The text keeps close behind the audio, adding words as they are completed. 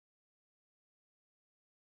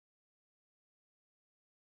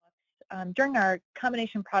during our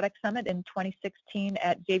Combination Product Summit in 2016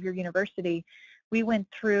 at Xavier University, we went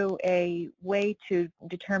through a way to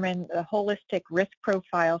determine a holistic risk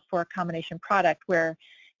profile for a combination product where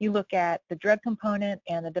you look at the drug component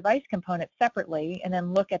and the device component separately and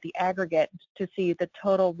then look at the aggregate to see the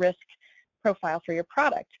total risk profile for your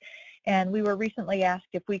product. And we were recently asked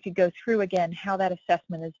if we could go through again how that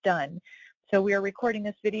assessment is done. So we are recording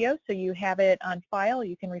this video so you have it on file.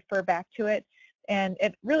 You can refer back to it. And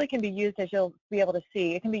it really can be used, as you'll be able to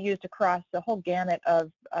see, it can be used across the whole gamut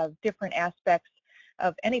of different aspects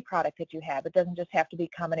of any product that you have. It doesn't just have to be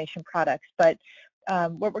combination products. But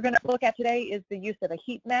what we're going to look at today is the use of a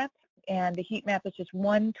heat map. And the heat map is just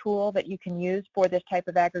one tool that you can use for this type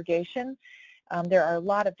of aggregation. There are a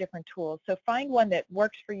lot of different tools. So find one that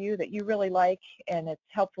works for you, that you really like, and it's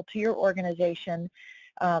helpful to your organization.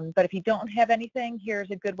 But if you don't have anything, here's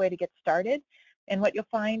a good way to get started. And what you'll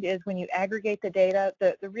find is when you aggregate the data,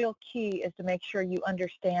 the real key is to make sure you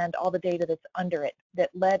understand all the data that's under it, that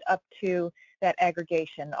led up to that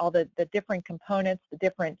aggregation, all the different components, the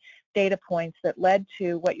different data points that led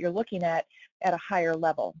to what you're looking at a higher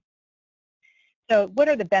level. So what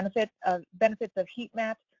are the benefits of heat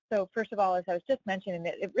maps? So first of all, as I was just mentioning,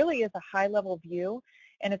 it really is a high-level view,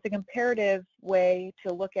 and it's a comparative way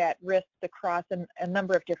to look at risks across a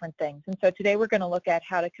number of different things. And so today we're going to look at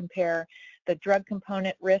how to compare the drug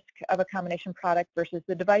component risk of a combination product versus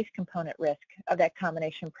the device component risk of that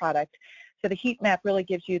combination product. So the heat map really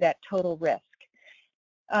gives you that total risk.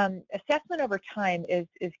 Assessment over time is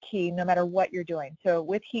key no matter what you're doing. So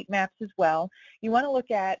with heat maps as well, you want to look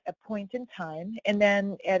at a point in time and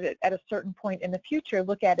then at a certain point in the future,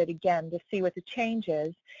 look at it again to see what the change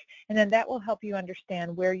is. And then that will help you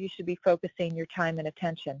understand where you should be focusing your time and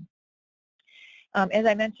attention. As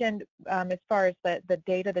I mentioned, as far as the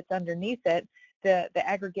data that's underneath it, the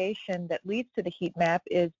aggregation that leads to the heat map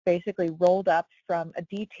is basically rolled up from a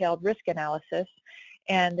detailed risk analysis.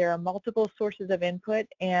 And there are multiple sources of input,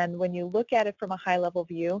 and when you look at it from a high-level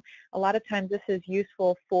view, a lot of times this is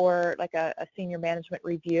useful for like a senior management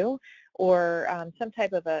review or some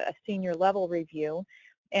type of a senior level review,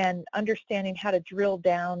 and understanding how to drill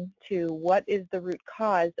down to what is the root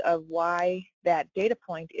cause of why that data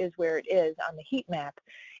point is where it is on the heat map.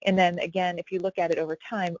 And then again, if you look at it over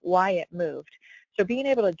time, why it moved. So being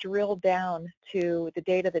able to drill down to the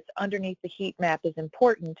data that's underneath the heat map is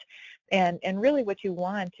important. And really what you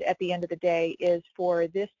want at the end of the day is for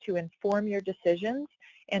this to inform your decisions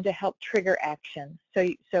and to help trigger action.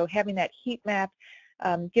 So having that heat map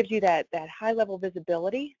gives you that high-level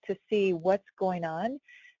visibility to see what's going on,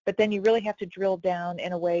 but then you really have to drill down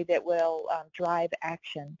in a way that will drive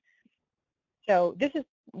action. So this is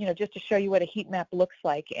just to show you what a heat map looks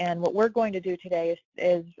like. And what we're going to do today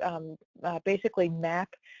is basically map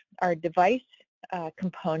our device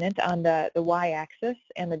component on the y-axis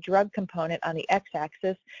and the drug component on the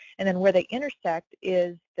x-axis, and then where they intersect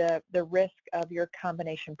is the risk of your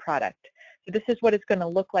combination product. So this is what it's going to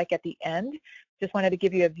look like at the end. Just wanted to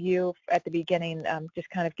give you a view at the beginning, just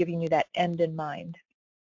kind of giving you that end in mind.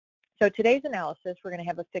 So today's analysis, we're going to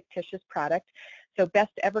have a fictitious product. So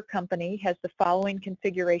Best Ever Company has the following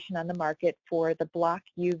configuration on the market for the Block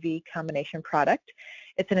UV combination product.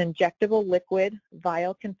 It's an injectable liquid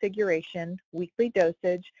vial configuration, weekly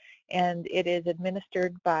dosage, and it is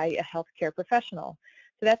administered by a healthcare professional.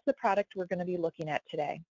 So that's the product we're going to be looking at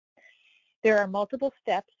today. There are multiple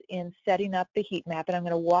steps in setting up the heat map, and I'm going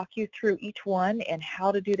to walk you through each one and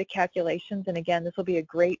how to do the calculations. And again, this will be a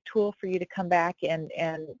great tool for you to come back and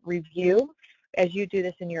review as you do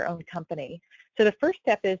this in your own company. So the first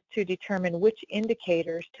step is to determine which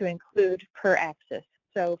indicators to include per axis.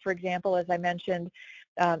 So for example, as I mentioned,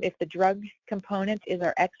 if the drug component is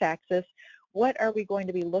our x-axis, what are we going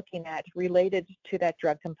to be looking at related to that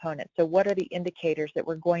drug component? So what are the indicators that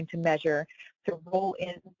we're going to measure to roll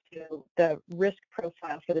into the risk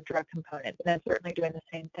profile for the drug component? And then certainly doing the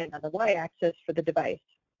same thing on the y-axis for the device.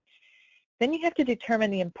 Then you have to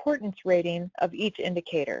determine the importance rating of each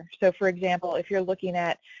indicator. So for example, if you're looking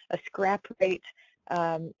at a scrap rate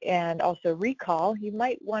and also recall, you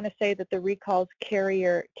might want to say that the recalls carry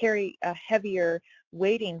a heavier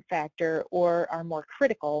weighting factor or are more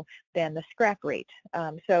critical than the scrap rate.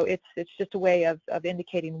 So it's just a way of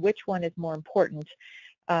indicating which one is more important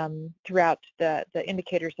throughout the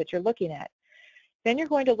indicators that you're looking at. Then you're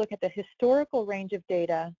going to look at the historical range of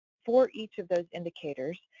data for each of those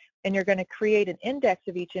indicators, and you're going to create an index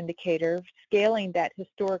of each indicator, scaling that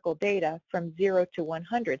historical data from 0 to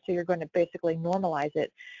 100. So you're going to basically normalize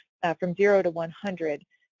it from 0 to 100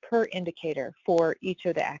 per indicator for each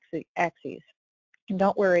of the axes. And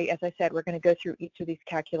don't worry, as I said, we're going to go through each of these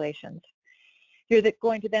calculations. You're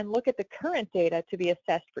going to then look at the current data to be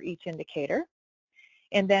assessed for each indicator.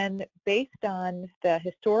 And then based on the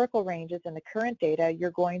historical ranges and the current data,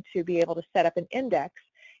 you're going to be able to set up an index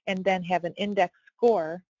and then have an index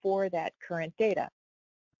score for that current data.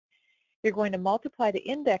 You're going to multiply the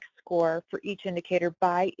index score for each indicator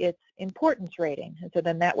by its importance rating. And so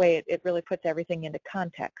then that way it really puts everything into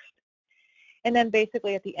context. And then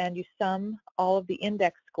basically at the end you sum all of the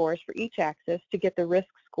index scores for each axis to get the risk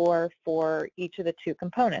score for each of the two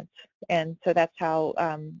components. And so that's how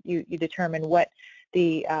you determine what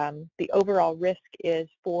the overall risk is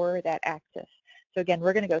for that axis. So again,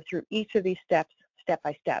 we're going to go through each of these steps step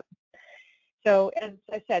by step. So as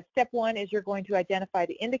I said, step one is you're going to identify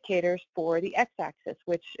the indicators for the x-axis,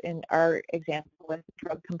 which in our example was the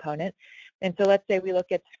drug component. And so let's say we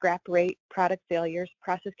look at scrap rate, product failures,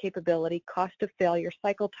 process capability, cost of failure,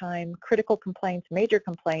 cycle time, critical complaints, major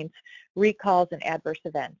complaints, recalls, and adverse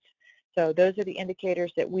events. So those are the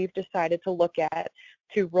indicators that we've decided to look at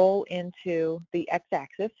to roll into the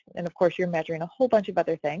x-axis. And of course, you're measuring a whole bunch of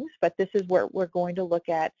other things, but this is what we're going to look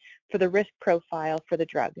at for the risk profile for the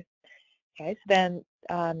drug. Okay, so then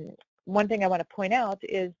one thing I want to point out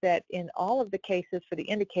is that in all of the cases for the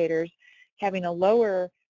indicators, having a lower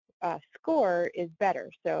score is better.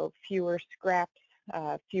 So fewer scraps,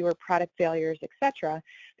 fewer product failures, etc.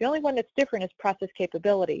 The only one that's different is process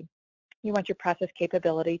capability. You want your process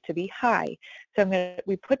capability to be high. So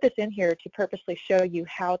we put this in here to purposely show you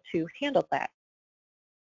how to handle that.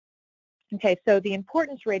 Okay, so the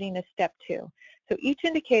importance rating is step two. So each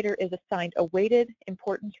indicator is assigned a weighted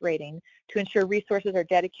importance rating to ensure resources are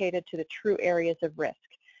dedicated to the true areas of risk.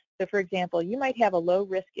 So for example, you might have a low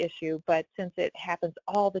risk issue, but since it happens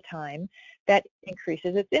all the time, that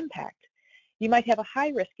increases its impact. You might have a high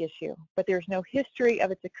risk issue, but there's no history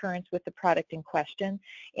of its occurrence with the product in question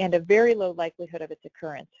and a very low likelihood of its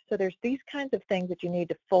occurrence. So there's these kinds of things that you need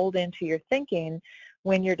to fold into your thinking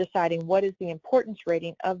when you're deciding what is the importance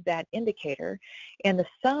rating of that indicator. And the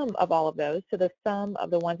sum of all of those, so the sum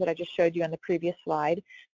of the ones that I just showed you on the previous slide,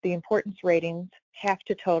 the importance ratings have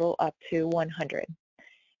to total up to 100.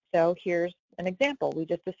 So here's an example. We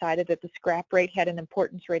just decided that the scrap rate had an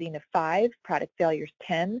importance rating of 5, product failures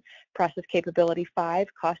 10, process capability 5,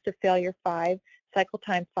 cost of failure 5, cycle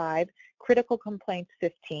time 5, critical complaints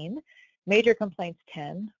 15, major complaints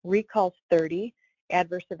 10, recalls 30,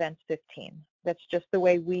 adverse events 15. That's just the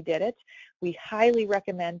way we did it. We highly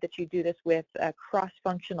recommend that you do this with a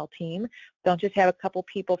cross-functional team. Don't just have a couple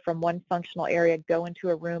people from one functional area go into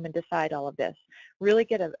a room and decide all of this. Really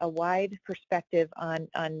get a wide perspective on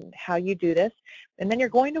how you do this. And then you're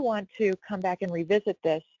going to want to come back and revisit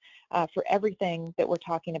this for everything that we're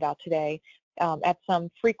talking about today at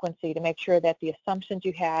some frequency to make sure that the assumptions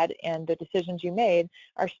you had and the decisions you made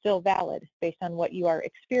are still valid based on what you are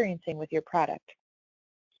experiencing with your product.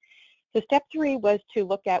 So step 3 was to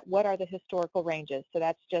look at what are the historical ranges. So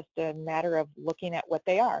that's just a matter of looking at what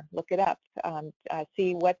they are. Look it up.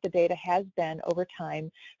 See what the data has been over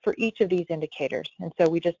time for each of these indicators. And so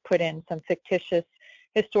we just put in some fictitious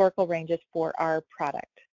historical ranges for our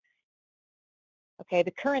product. Okay,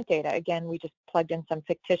 the current data, again, we just plugged in some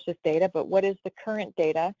fictitious data, but what is the current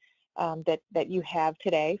data that you have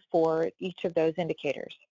today for each of those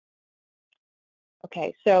indicators?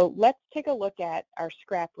 Okay, so let's take a look at our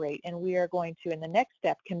scrap rate, and we are going to, in the next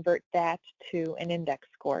step, convert that to an index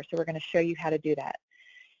score. So we're going to show you how to do that.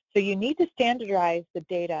 So you need to standardize the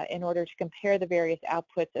data in order to compare the various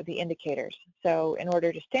outputs of the indicators. So in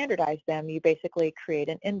order to standardize them, you basically create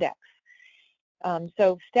an index.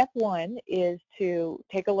 So step 1 is to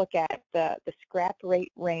take a look at the scrap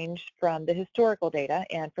rate range from the historical data,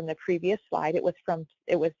 and from the previous slide, it was from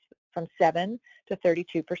 7 to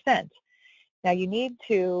 32%. Now you need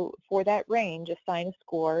to, for that range, assign a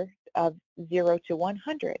score of 0 to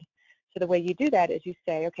 100. So the way you do that is you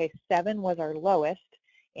say, okay, 7 was our lowest,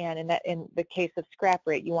 and in the case of scrap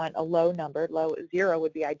rate, you want a low number. 0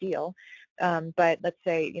 would be ideal, but let's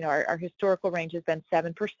say our historical range has been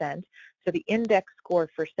 7%. So the index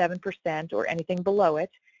score for 7% or anything below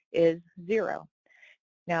it is 0.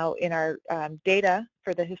 Now in our data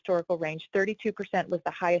for the historical range, 32% was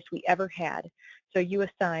the highest we ever had. So you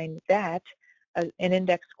assign that an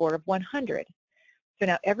index score of 100. So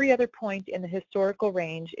now every other point in the historical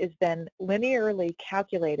range is then linearly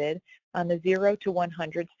calculated on the 0 to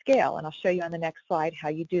 100 scale, and I'll show you on the next slide how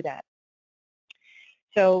you do that.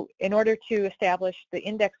 So in order to establish the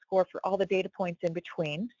index score for all the data points in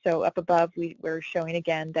between, so up above we're showing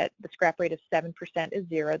again that the scrap rate of 7% is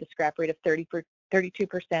 0, the scrap rate of 32%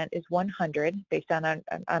 is 100 based on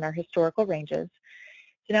our historical ranges.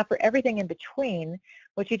 So now for everything in between,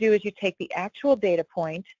 what you do is you take the actual data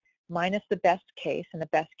point minus the best case, and the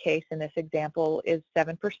best case in this example is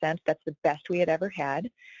 7%. That's the best we had ever had.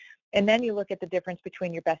 And then you look at the difference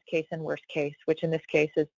between your best case and worst case, which in this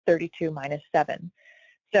case is 32 minus 7.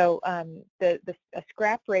 So a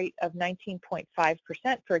scrap rate of 19.5%,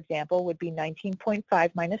 for example, would be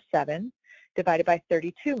 19.5 minus 7 divided by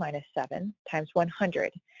 32 minus 7 times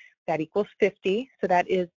 100. That equals 50, so that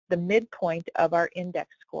is the midpoint of our index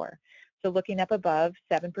score. So looking up above,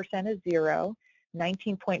 7% is 0,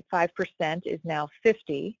 19.5% is now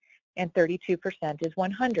 50, and 32% is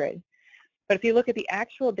 100. But if you look at the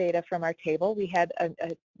actual data from our table, we had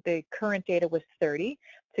the current data was 30,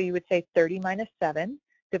 so you would say 30 minus 7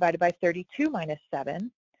 divided by 32 minus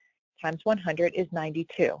 7 times 100 is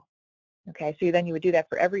 92. Okay, so then you would do that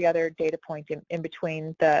for every other data point in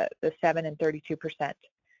between the 7 and 32%.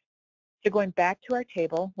 So going back to our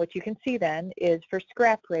table, what you can see then is for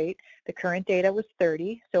scrap rate, the current data was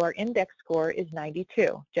 30, so our index score is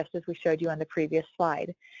 92, just as we showed you on the previous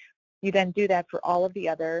slide. You then do that for all of the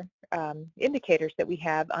other indicators that we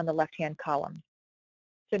have on the left-hand column.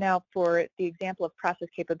 So now for the example of process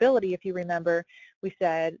capability, if you remember, we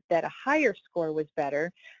said that a higher score was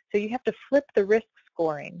better, so you have to flip the risk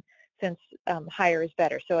scoring since higher is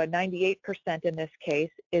better. So a 98% in this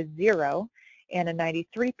case is 0, and a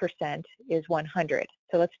 93% is 100.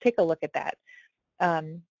 So let's take a look at that.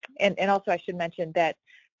 And also I should mention that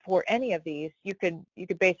for any of these, you could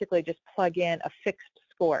basically just plug in a fixed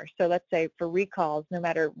score. So let's say for recalls, no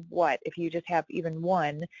matter what, if you just have even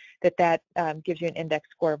one, that gives you an index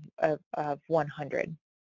score of 100.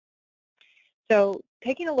 So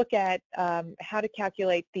taking a look at how to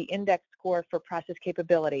calculate the index score for process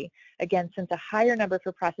capability, again, since a higher number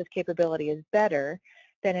for process capability is better,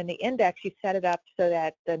 then in the index you set it up so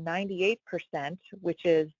that the 98%, which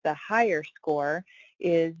is the higher score,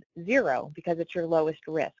 is 0 because it's your lowest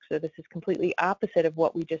risk. So this is completely opposite of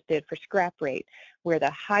what we just did for scrap rate, where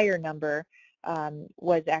the higher number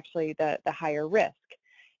was actually the higher risk.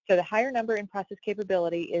 So the higher number in process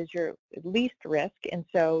capability is your least risk, and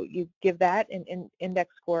so you give that an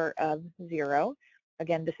index score of 0.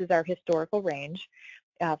 Again, this is our historical range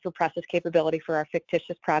for process capability for our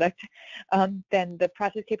fictitious product. Then the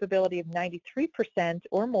process capability of 93%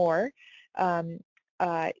 or more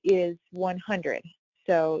is 100.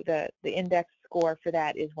 So the index score for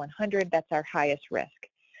that is 100. That's our highest risk.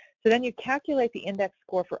 So then you calculate the index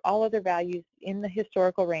score for all other values in the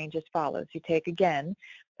historical range as follows. You take again,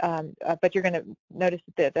 but you're going to notice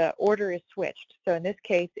that the order is switched. So in this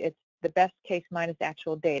case, it's the best case minus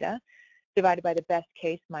actual data divided by the best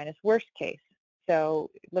case minus worst case. So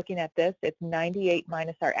looking at this, it's 98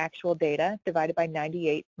 minus our actual data divided by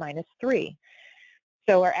 98 minus 3.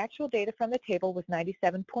 So our actual data from the table was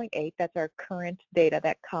 97.8. That's our current data,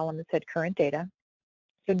 that column that said current data.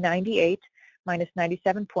 So 98 minus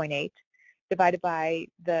 97.8 divided by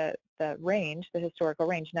the range, the historical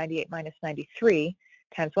range, 98 minus 93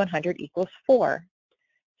 times 100 equals 4.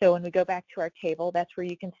 So when we go back to our table, that's where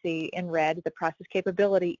you can see in red the process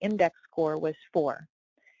capability index score was 4.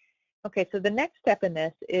 Okay, so the next step in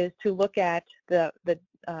this is to look at the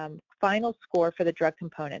final score for the drug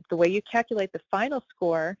component. The way you calculate the final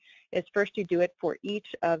score is first you do it for each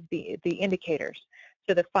of the indicators.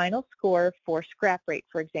 So the final score for scrap rate,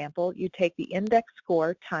 for example, you take the index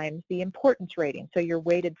score times the importance rating, so your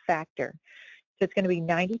weighted factor. So it's going to be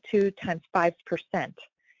 92 times 5%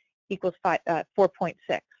 equals 4.6.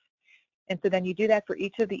 And so then you do that for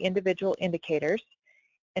each of the individual indicators,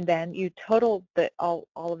 and then you total all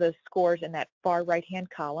of those scores in that far right-hand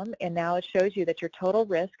column, and now it shows you that your total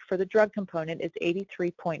risk for the drug component is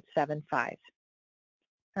 83.75.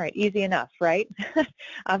 All right, easy enough, right?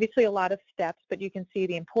 Obviously a lot of steps, but you can see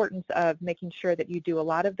the importance of making sure that you do a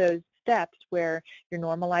lot of those steps where you're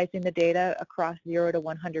normalizing the data across 0 to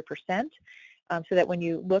 100%, so that when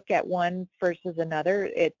you look at one versus another,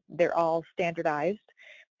 they're all standardized.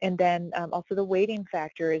 And then also the weighting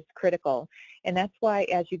factor is critical. And that's why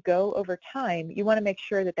as you go over time, you want to make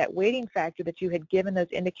sure that that weighting factor that you had given those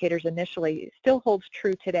indicators initially still holds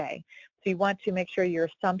true today. So you want to make sure your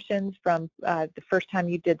assumptions from the first time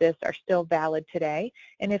you did this are still valid today.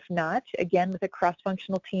 And if not, again, with a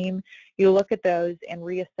cross-functional team, you look at those and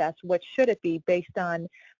reassess what should it be based on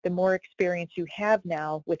the more experience you have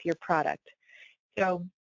now with your product. So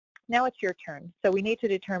now it's your turn. So we need to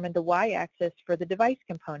determine the y-axis for the device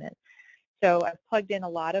component. So I've plugged in a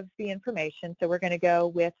lot of the information. So we're going to go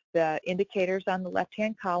with the indicators on the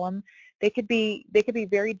left-hand column. They could be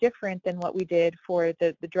very different than what we did for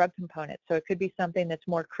the drug component. So it could be something that's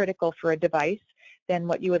more critical for a device than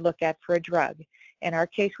what you would look at for a drug. In our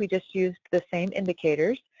case, we just used the same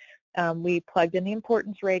indicators. We plugged in the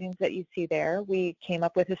importance ratings that you see there. We came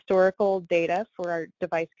up with historical data for our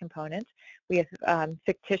device components. We have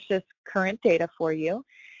fictitious current data for you.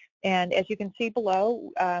 And as you can see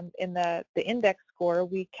below in the index score,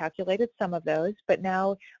 we calculated some of those, but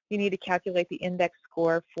now you need to calculate the index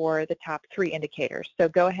score for the top 3 indicators. So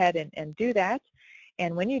go ahead and do that.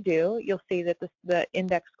 And when you do, you'll see that the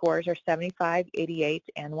index scores are 75, 88,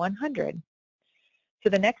 and 100. So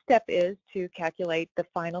the next step is to calculate the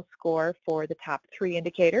final score for the top 3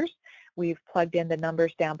 indicators. We've plugged in the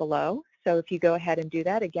numbers down below. So if you go ahead and do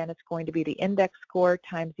that, again, it's going to be the index score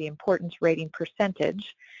times the importance rating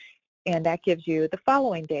percentage, and that gives you the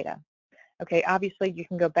following data. Okay, obviously you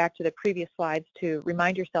can go back to the previous slides to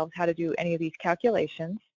remind yourselves how to do any of these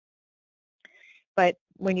calculations. But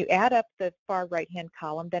when you add up the far right-hand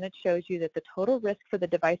column, then it shows you that the total risk for the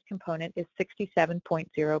device component is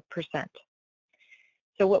 67.0%.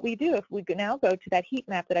 So what we do, if we now go to that heat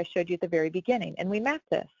map that I showed you at the very beginning, and we map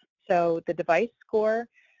this. So the device score,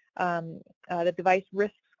 the device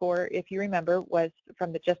risk score, if you remember, was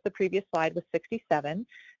from just the previous slide was 67.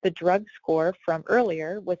 The drug score from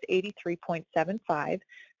earlier was 83.75.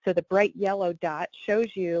 So the bright yellow dot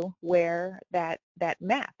shows you where that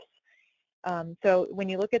maps. So when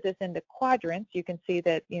you look at this into quadrants, you can see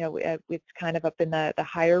that it's kind of up in the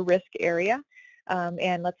higher risk area.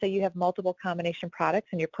 And let's say you have multiple combination products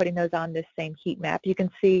and you're putting those on this same heat map. You can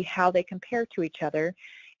see how they compare to each other,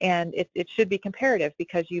 and it should be comparative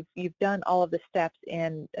because you've done all of the steps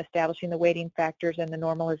in establishing the weighting factors and the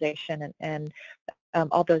normalization and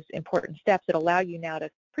all those important steps that allow you now to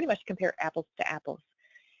pretty much compare apples to apples.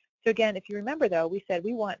 So again, if you remember though, we said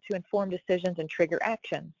we want to inform decisions and trigger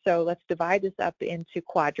action. So let's divide this up into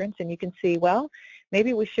quadrants, and you can see, well,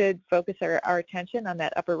 maybe we should focus our attention on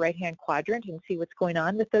that upper right-hand quadrant and see what's going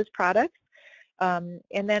on with those products. And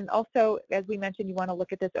then also, as we mentioned, you want to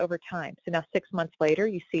look at this over time. So now 6 months later,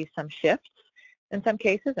 you see some shifts in some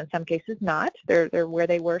cases not. They're where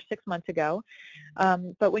they were 6 months ago.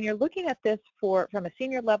 But when you're looking at this from a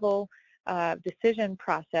senior level decision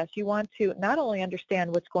process, you want to not only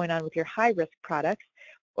understand what's going on with your high-risk products,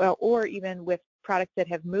 or even with products that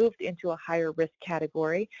have moved into a higher risk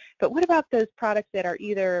category, but what about those products that are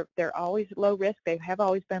either they're always low risk, they have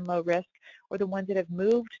always been low risk, or the ones that have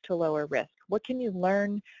moved to lower risk? What can you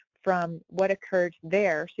learn from what occurred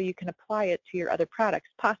there so you can apply it to your other products?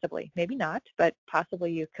 Possibly, maybe not, but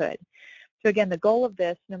possibly you could. So again, the goal of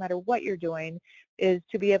this, no matter what you're doing, is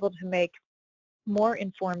to be able to make more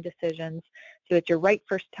informed decisions so that you're right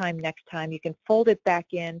first time next time. You can fold it back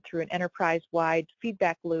in through an enterprise-wide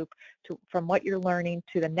feedback loop from what you're learning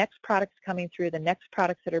to the next products coming through, the next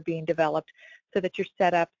products that are being developed, so that you're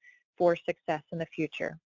set up for success in the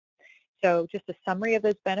future. So just a summary of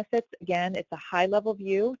those benefits. Again, it's a high-level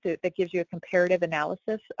view that gives you a comparative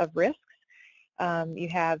analysis of risks. You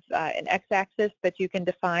have an x-axis that you can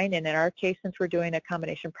define, and in our case, since we're doing a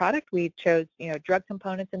combination product, we chose drug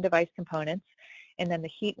components and device components, and then the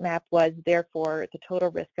heat map was therefore the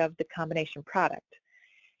total risk of the combination product.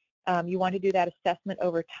 You want to do that assessment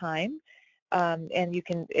over time, and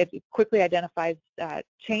it quickly identifies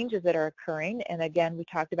changes that are occurring, and again, we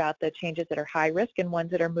talked about the changes that are high risk and ones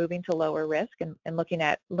that are moving to lower risk, and looking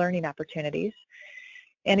at learning opportunities.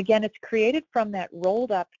 And again, it's created from that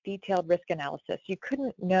rolled up detailed risk analysis. You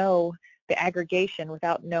couldn't know the aggregation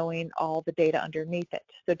without knowing all the data underneath it.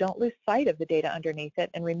 So don't lose sight of the data underneath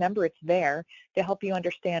it, and remember it's there to help you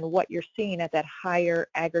understand what you're seeing at that higher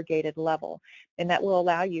aggregated level. And that will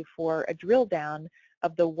allow you for a drill down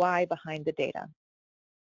of the why behind the data.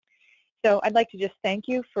 So I'd like to just thank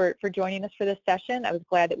you for joining us for this session. I was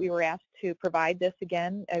glad that we were asked to provide this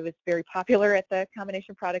again. It was very popular at the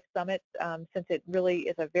Combination Product Summit since it really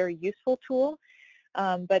is a very useful tool.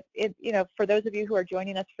 But for those of you who are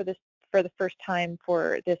joining us for the first time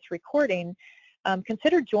for this recording,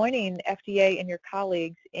 consider joining FDA and your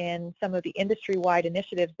colleagues in some of the industry-wide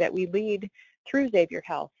initiatives that we lead through Xavier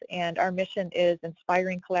Health. And our mission is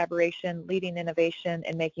inspiring collaboration, leading innovation,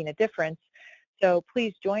 and making a difference. So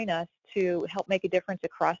please join us to help make a difference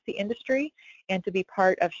across the industry and to be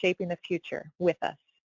part of shaping the future with us.